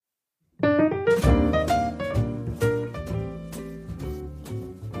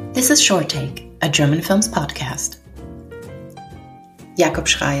This is Short Take, a German films podcast. Jakob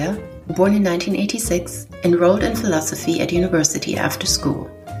Schreier, born in 1986, enrolled in philosophy at university after school,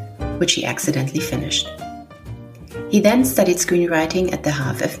 which he accidentally finished. He then studied screenwriting at the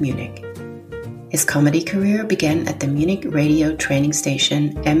HFF Munich. His comedy career began at the Munich radio training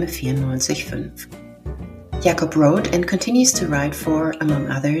station M945. Jakob wrote and continues to write for, among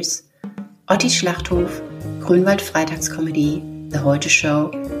others, Ottis Schlachthof, Grünwald Freitagskomödie, The Heute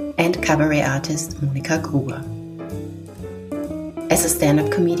Show, and cabaret artist Monika Gruber. As a stand-up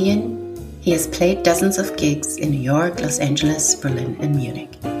comedian, he has played dozens of gigs in New York, Los Angeles, Berlin, and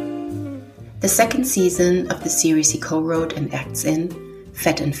Munich. The second season of the series he co-wrote and acts in,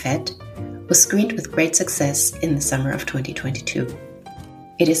 Fett and Fett, was screened with great success in the summer of 2022.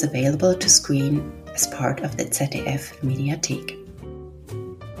 It is available to screen as part of the ZDF Mediathek.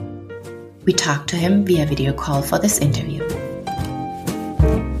 We talked to him via video call for this interview.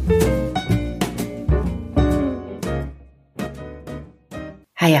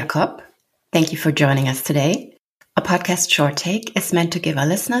 Hi Jakob, thank you for joining us today. A podcast Short Take is meant to give our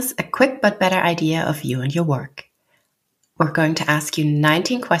listeners a quick but better idea of you and your work. We're going to ask you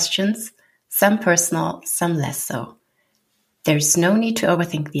 19 questions, some personal, some less so. There's no need to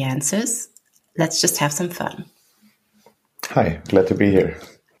overthink the answers. Let's just have some fun. Hi, glad to be here.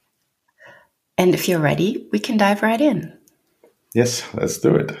 And if you're ready, we can dive right in. Yes, let's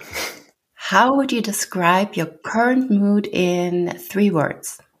do it. How would you describe your current mood in 3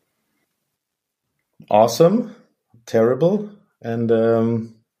 words? Awesome, terrible, and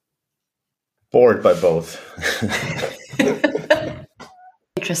bored by both.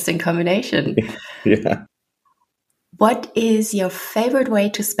 Interesting combination. Yeah. What is your favorite way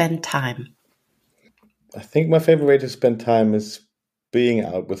to spend time? I think my favorite way to spend time is being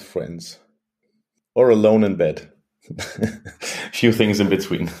out with friends or alone in bed. Few things in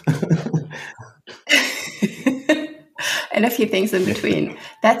between. And a few things in between.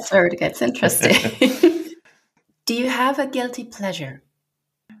 That's where it gets interesting. Do you have a guilty pleasure?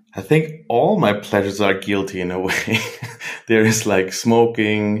 I think all my pleasures are guilty in a way. There is like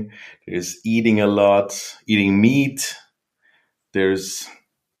smoking, there's eating a lot, eating meat, there's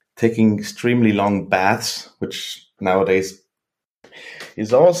taking extremely long baths, which nowadays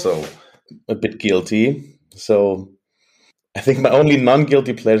is also a bit guilty. So I think my only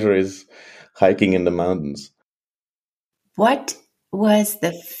non-guilty pleasure is hiking in the mountains. What was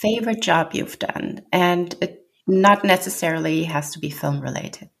the favorite job you've done? And it not necessarily has to be film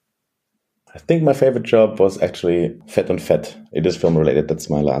related. I think my favorite job was actually Fett and Fett. It is film related. That's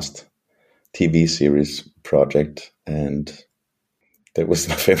my last TV series project. And that was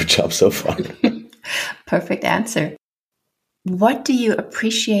my favorite job so far. Perfect answer. What do you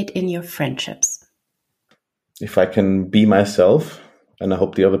appreciate in your friendships? If I can be myself, and I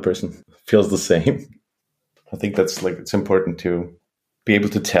hope the other person feels the same. I think that's it's important to be able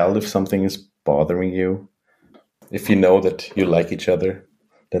to tell if something is bothering you. If you know that you like each other,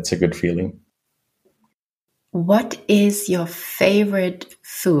 that's a good feeling. What is your favorite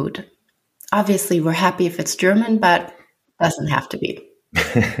food? Obviously, we're happy if it's German, but doesn't have to be.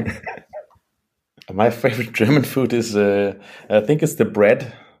 My favorite German food is, I think it's the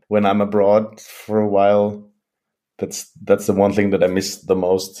bread. When I'm abroad for a while, that's the one thing that I miss the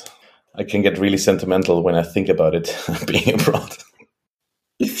most. I can get really sentimental when I think about it, being abroad.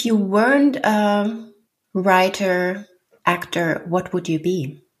 If you weren't a writer, actor, what would you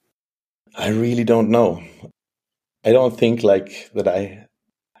be? I really don't know. I don't think that I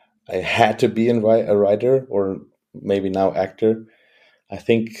had to be a writer or maybe now actor. I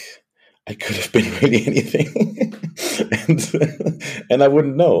think I could have been really anything. and I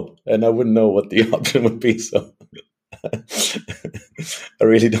wouldn't know. And I wouldn't know what the option would be. So I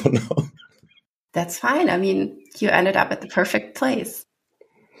really don't know. That's fine. I mean, you ended up at the perfect place.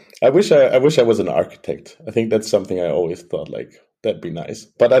 I wish I was an architect. I think that's something I always thought that'd be nice.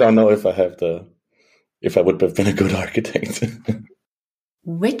 But I don't know if I would have been a good architect.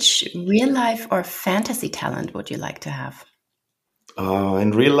 Which real life or fantasy talent would you like to have?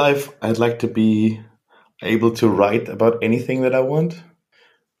 In real life, I'd like to be able to write about anything that I want.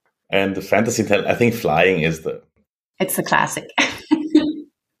 And the fantasy talent, I think flying is It's a classic.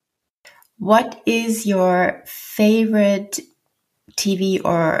 What is your favorite TV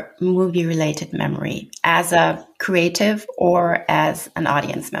or movie related memory as a creative or as an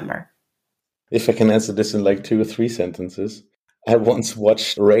audience member? If I can answer this in 2 or 3 sentences. I once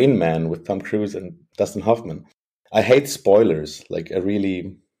watched Rain Man with Tom Cruise and Dustin Hoffman. I hate spoilers.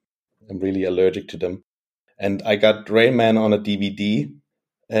 I'm really allergic to them. And I got Rain Man on a DVD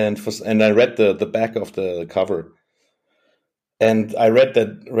and I read the back of the cover. And I read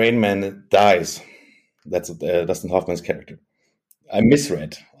that Rain Man dies. That's Dustin Hoffman's character. I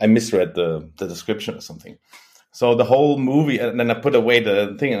misread the description or something. So the whole movie, and then I put away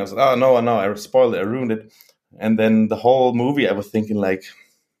the thing, and I was like, oh, no, I spoiled it, I ruined it. And then the whole movie, I was thinking like,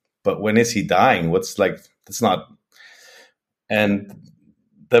 but when is he dying? What's like, that's not. And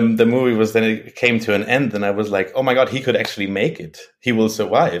the movie was, then it came to an end, and I was like, oh my God, he could actually make it. He will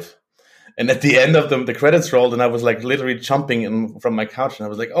survive. And at the end of the credits rolled, and I was like literally jumping from my couch, and I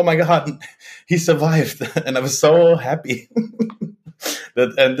was like, oh my God, he survived. And I was so happy.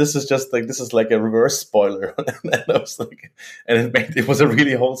 And this is like a reverse spoiler. And I was like, and it was a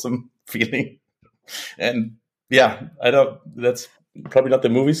really wholesome feeling. And yeah, that's probably not the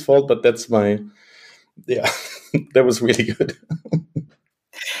movie's fault, but that's that was really good.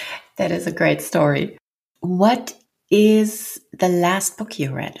 That is a great story. What is the last book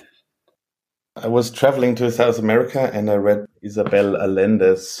you read? I was traveling to South America, and I read Isabel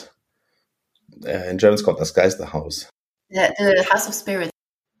Allende's, in German it's called Das Geisterhaus. The House of Spirits.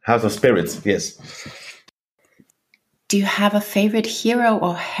 House of Spirits, yes. Do you have a favorite hero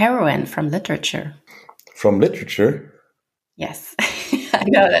or heroine from literature? From literature? Yes. I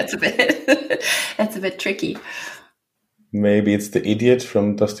know that's a bit tricky. Maybe it's the idiot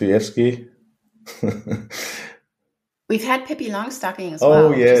from Dostoevsky. We've had Pippi Longstocking as well.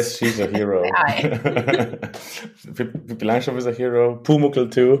 Oh, yes, she's a hero. Pippi Langstrumpf is a hero. Pumuckl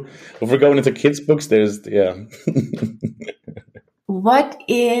too. If we're going into kids' books, What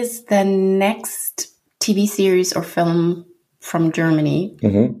is the next TV series or film from Germany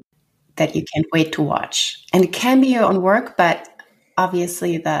that you can't wait to watch? And it can be your own work, but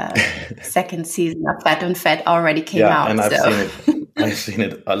obviously the second season of Fett und Fett already came out. And I've seen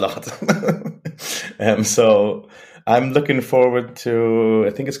it a lot. So I'm looking forward to,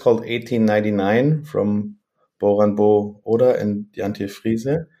 I think it's called 1899 from Boran Bo Oda and Jantje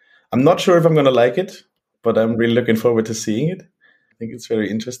Friese. I'm not sure if I'm going to like it, but I'm really looking forward to seeing it. I think it's very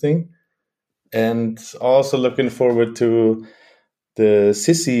interesting. And also looking forward to the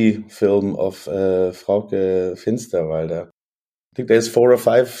Sissi film of Frauke Finsterwalder. I think there's 4 or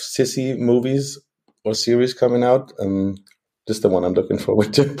 5 Sissi movies or series coming out. Just the one I'm looking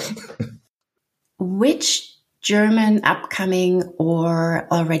forward to. Which German upcoming or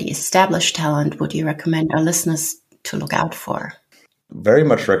already established talent would you recommend our listeners to look out for? Very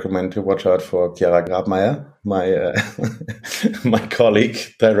much recommend to watch out for Chiara Grabmaier, my colleague,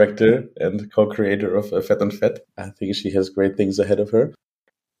 director, and co-creator of Fett und Fett. I think she has great things ahead of her.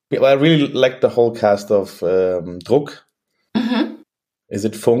 But I really like the whole cast of Druck. Mm-hmm. Is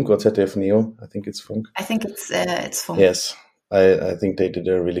it Funk or ZDF Neo? I think it's Funk. I think it's Funk. Yes, I think they did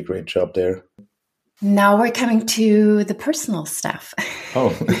a really great job there. Now we're coming to the personal stuff.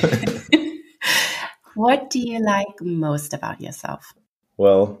 Oh. What do you like most about yourself?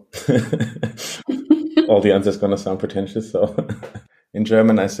 Well, all the answers going to sound pretentious. So in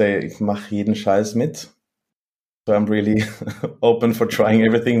German, I say, ich mach jeden Scheiß mit. So I'm really open for trying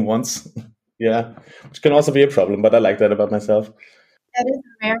everything once. Yeah, which can also be a problem, but I like that about myself. That is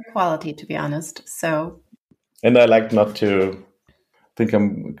a rare quality, to be honest. And I like not to think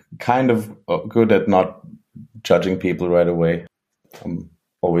I'm kind of good at not judging people right away. I'm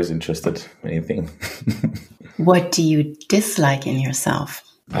always interested in anything. What do you dislike in yourself?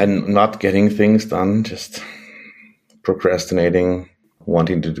 I'm not getting things done, just procrastinating,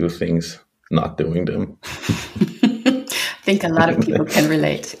 wanting to do things, not doing them. I think a lot of people can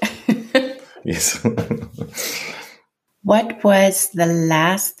relate. Yes. What was the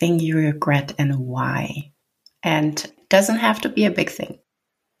last thing you regret and why? And doesn't have to be a big thing.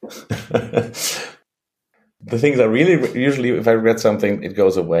 The things I really, usually if I regret something, it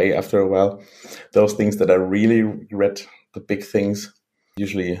goes away after a while. Those things that I really regret, the big things,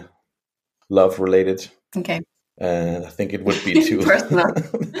 usually love related. Okay. And I think it would be too personal.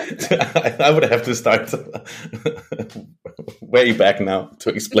 I would have to start way back now to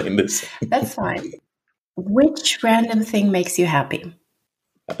explain this. That's fine. Which random thing makes you happy?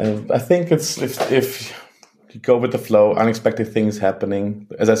 I think it's if you go with the flow, unexpected things happening.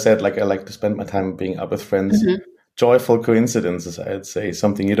 As I said, like I like to spend my time being out with friends. Mm-hmm. Joyful coincidences, I'd say,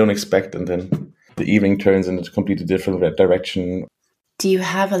 something you don't expect, and then the evening turns in a completely different direction. Do you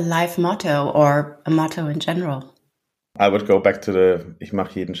have a life motto or a motto in general? I would go back to the Ich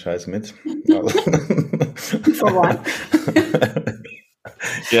mach jeden Scheiß mit. For what?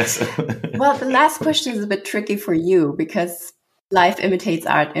 Yes. Well, the last question is a bit tricky for you because life imitates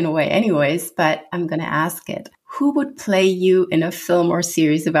art in a way anyways, but I'm going to ask it. Who would play you in a film or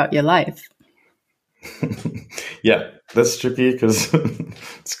series about your life? Yeah, that's tricky because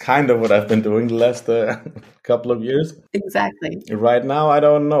it's kind of what I've been doing the last couple of years. Exactly. Right now, I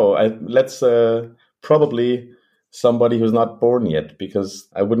don't know. Let's probably somebody who's not born yet, because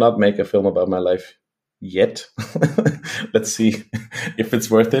I would not make a film about my life yet. Let's see if it's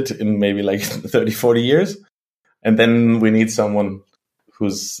worth it in maybe like 30, 40 years. And then we need someone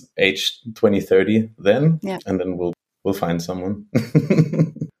who's aged 20, 30 then. Yeah. And then we'll find someone.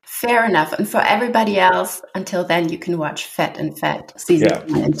 Fair enough. And for everybody else, until then, you can watch Fett and Fett season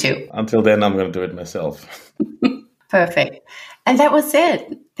 1 and 2. Until then, I'm going to do it myself. Perfect. And that was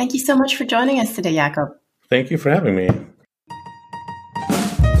it. Thank you so much for joining us today, Jakob. Thank you for having me.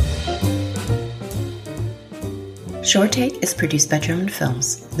 Short Take is produced by German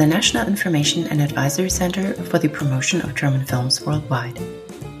Films, the National Information and Advisory Center for the Promotion of German Films Worldwide.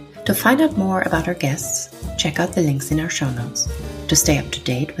 To find out more about our guests, check out the links in our show notes. To stay up to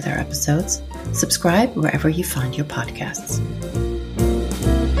date with our episodes, subscribe wherever you find your podcasts.